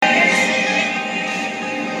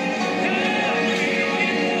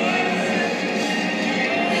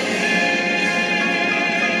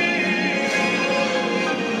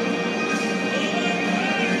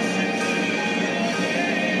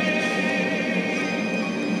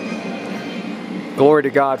Glory to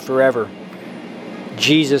God forever.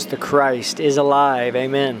 Jesus the Christ is alive.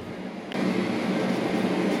 Amen.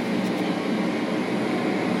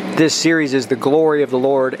 This series is the glory of the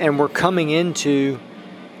Lord, and we're coming into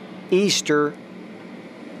Easter,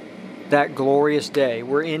 that glorious day.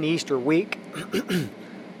 We're in Easter week.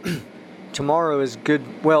 Tomorrow is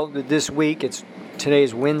good. Well, this week, today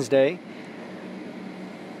is Wednesday.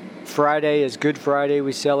 Friday is Good Friday,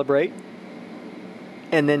 we celebrate.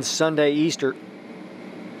 And then Sunday, Easter,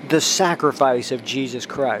 the sacrifice of Jesus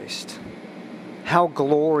Christ. How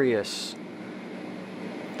glorious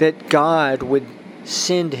that God would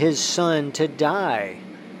send His Son to die.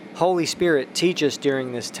 Holy Spirit, teach us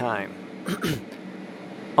during this time.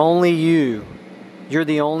 Only you're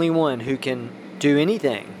the only one who can do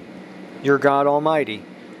anything. You're God Almighty.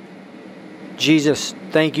 Jesus,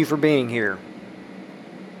 thank you for being here.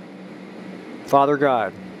 Father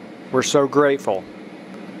God, we're so grateful.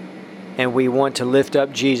 And we want to lift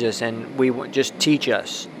up Jesus, and we want, just teach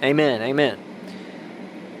us. Amen, amen.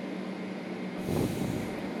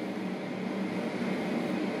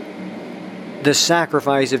 The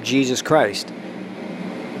sacrifice of Jesus Christ.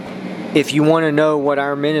 If you want to know what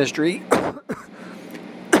our ministry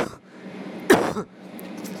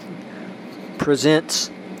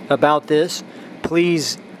presents about this,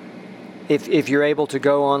 please, if you're able to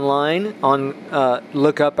go online,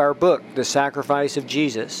 look up our book, The Sacrifice of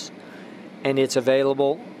Jesus, and it's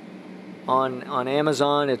available on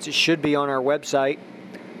Amazon. It should be on our website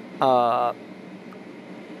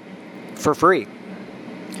for free.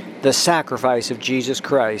 The sacrifice of Jesus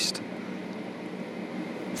Christ.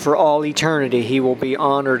 For all eternity, He will be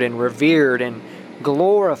honored and revered and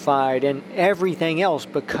glorified and everything else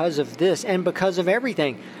because of this and because of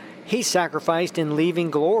everything. He sacrificed in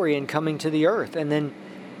leaving glory and coming to the earth, and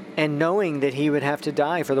knowing that He would have to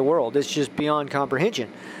die for the world. It's just beyond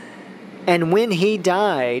comprehension. And when He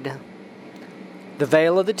died, the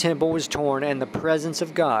veil of the temple was torn, and the presence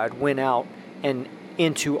of God went out and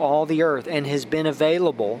into all the earth, and has been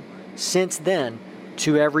available since then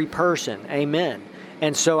to every person. Amen.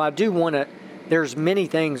 And so I do want to, there's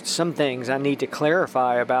some things I need to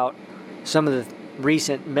clarify about some of the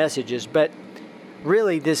recent messages, but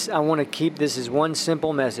really I want to keep this as one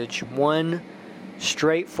simple message, one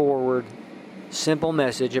straightforward, simple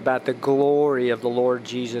message about the glory of the Lord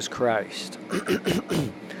Jesus Christ.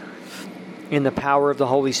 In the power of the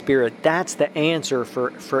Holy Spirit. That's the answer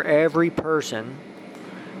for every person.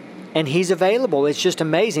 And He's available. It's just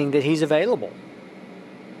amazing that He's available.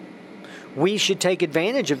 We should take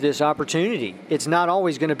advantage of this opportunity. It's not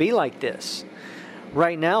always going to be like this.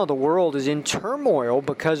 Right now, the world is in turmoil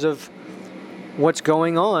because of what's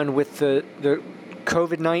going on with the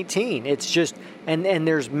COVID-19. It's just, and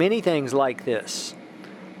there's many things like this,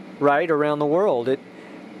 right, around the world.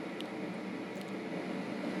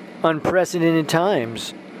 Unprecedented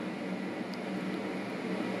times.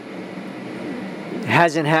 It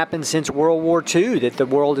hasn't happened since World War II that the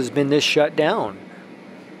world has been this shut down.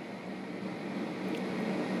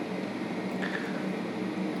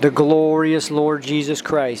 The glorious Lord Jesus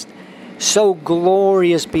Christ, so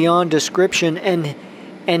glorious beyond description,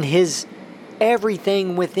 and His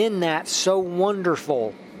everything within that so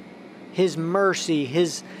wonderful. His mercy,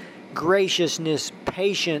 His graciousness,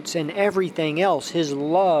 patience, and everything else. His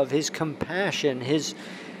love, His compassion,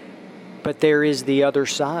 but there is the other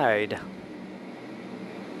side.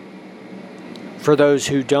 For those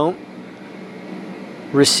who don't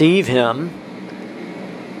receive Him,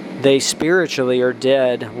 they spiritually are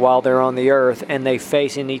dead while they're on the earth, and they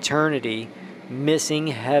face an eternity missing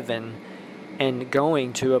heaven and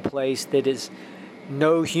going to a place that is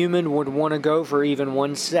no human would want to go for even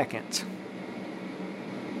 1 second.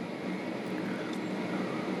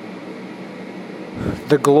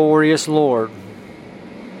 The glorious Lord.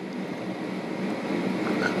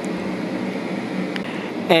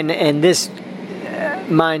 And this,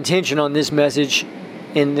 my intention on this message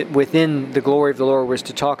within the glory of the Lord was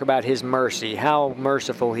to talk about His mercy, how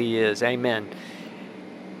merciful He is. Amen.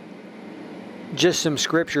 Just some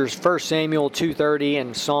scriptures, 1 Samuel 2:30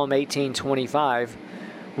 and Psalm 18:25,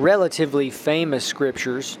 relatively famous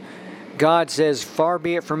scriptures. God says, "Far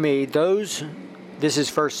be it from me, this is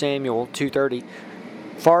 1 Samuel 2:30,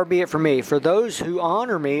 "Far be it from me, for those who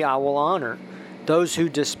honor me I will honor, those who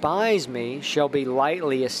despise me shall be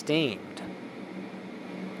lightly esteemed."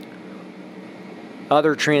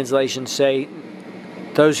 Other translations say,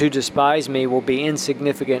 "Those who despise me will be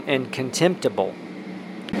insignificant and contemptible."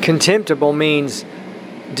 Contemptible means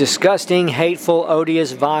disgusting, hateful,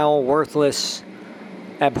 odious, vile, worthless,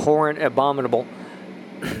 abhorrent, abominable.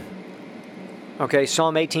 Okay,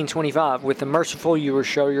 Psalm 18:25, "With the merciful you will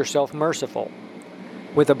show yourself merciful."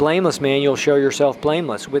 With the blameless man, you'll show yourself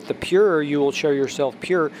blameless. With the pure, you will show yourself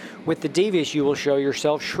pure. With the devious, you will show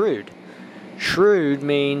yourself shrewd. Shrewd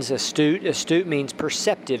means astute. Astute means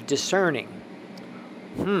perceptive, discerning.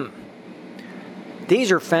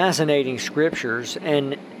 These are fascinating scriptures,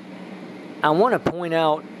 and I want to point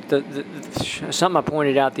out something I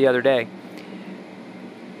pointed out the other day.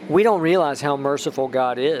 We don't realize how merciful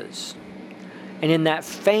God is. And in that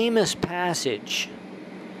famous passage,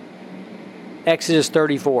 Exodus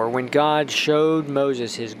 34, when God showed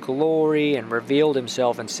Moses his glory and revealed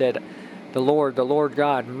himself and said, the Lord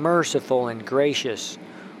God, merciful and gracious,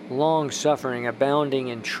 long-suffering, abounding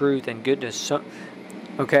in truth and goodness.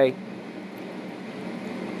 Okay.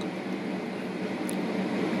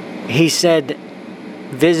 He said,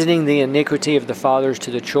 visiting the iniquity of the fathers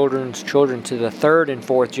to the children's children to the third and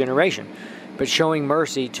fourth generation, but showing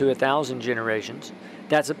mercy to 1,000 generations.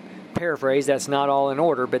 That's a paraphrase. That's not all in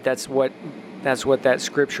order, but that's what that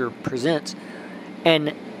scripture presents.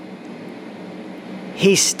 And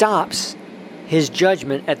he stops his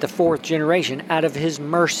judgment at the fourth generation out of his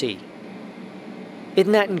mercy.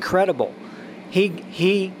 Isn't that incredible?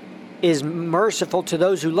 He is merciful to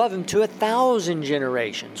those who love him to 1,000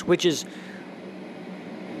 generations, which is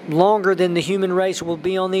longer than the human race will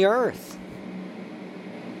be on the earth.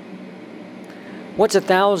 What's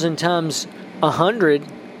 1,000 times 100?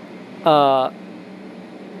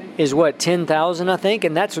 Is what, 10,000, I think?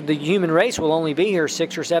 And that's the human race will only be here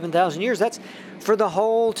 6,000 or 7,000 years. That's for the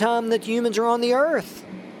whole time that humans are on the earth.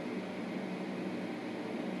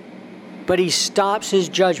 But he stops his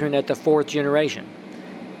judgment at the fourth generation.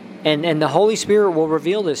 And the Holy Spirit will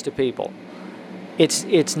reveal this to people. It's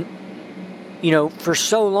for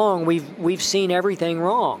so long we've seen everything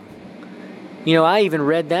wrong. I even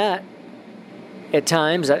read that at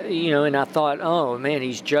times, and I thought, oh man,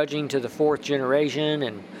 he's judging to the fourth generation,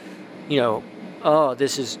 and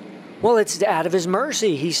it's out of his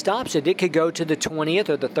mercy. He stops it. It could go to the 20th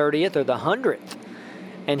or the 30th or the 100th,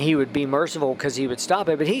 and he would be merciful because he would stop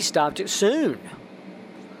it, but he stopped it soon.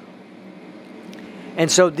 And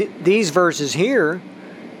so these verses here,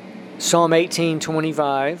 Psalm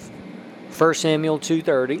 18:25, 1 Samuel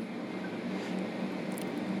 2:30,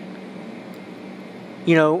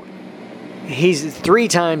 he's 3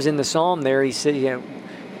 times in the psalm there, he said,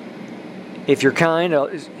 if you're kind,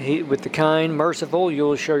 with the kind, merciful,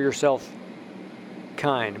 you'll show yourself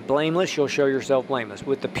kind. Blameless, you'll show yourself blameless.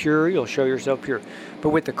 With the pure, you'll show yourself pure. But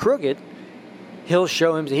with the crooked, he'll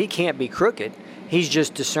show him that he can't be crooked. He's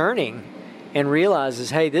just discerning and realizes,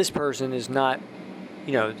 hey, this person is not,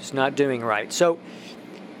 is not doing right. So,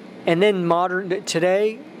 and then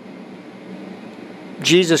today,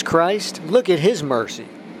 Jesus Christ, look at his mercy.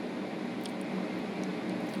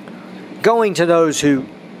 Going to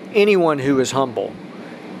anyone who was humble,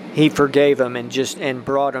 he forgave them and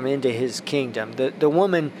brought them into his kingdom. The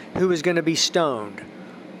woman who was going to be stoned,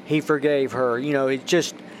 he forgave her. It's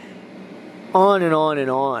just on and on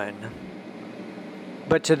and on.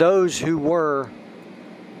 But to those who were,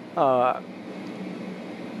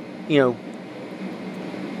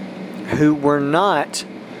 who were not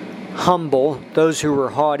humble, those who were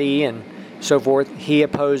haughty and so forth, he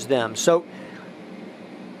opposed them. So,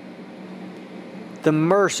 the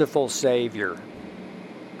merciful Savior,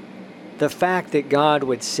 the fact that God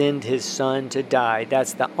would send his Son to die,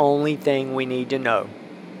 that's the only thing we need to know.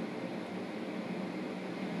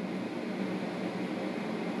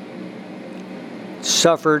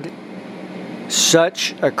 Suffered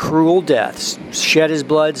such a cruel death, shed his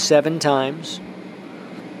blood 7 times,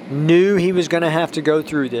 knew he was going to have to go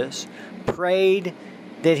through this, prayed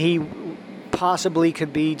that he possibly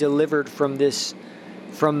could be delivered from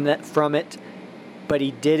it, but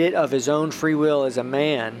he did it of his own free will as a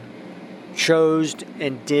man, chose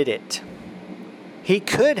and did it. He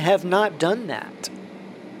could have not done that.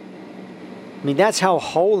 That's how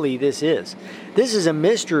holy this is. This is a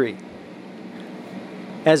mystery.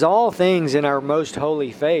 As all things in our most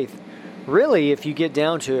holy faith, really, if you get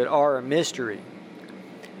down to it, are a mystery.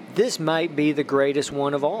 This might be the greatest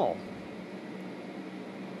one of all.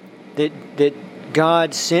 That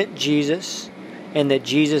God sent Jesus, and that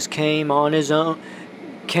Jesus came on his own,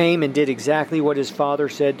 came and did exactly what his Father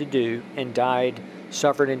said to do, and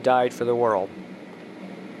suffered and died for the world.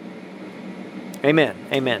 Amen.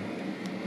 Amen.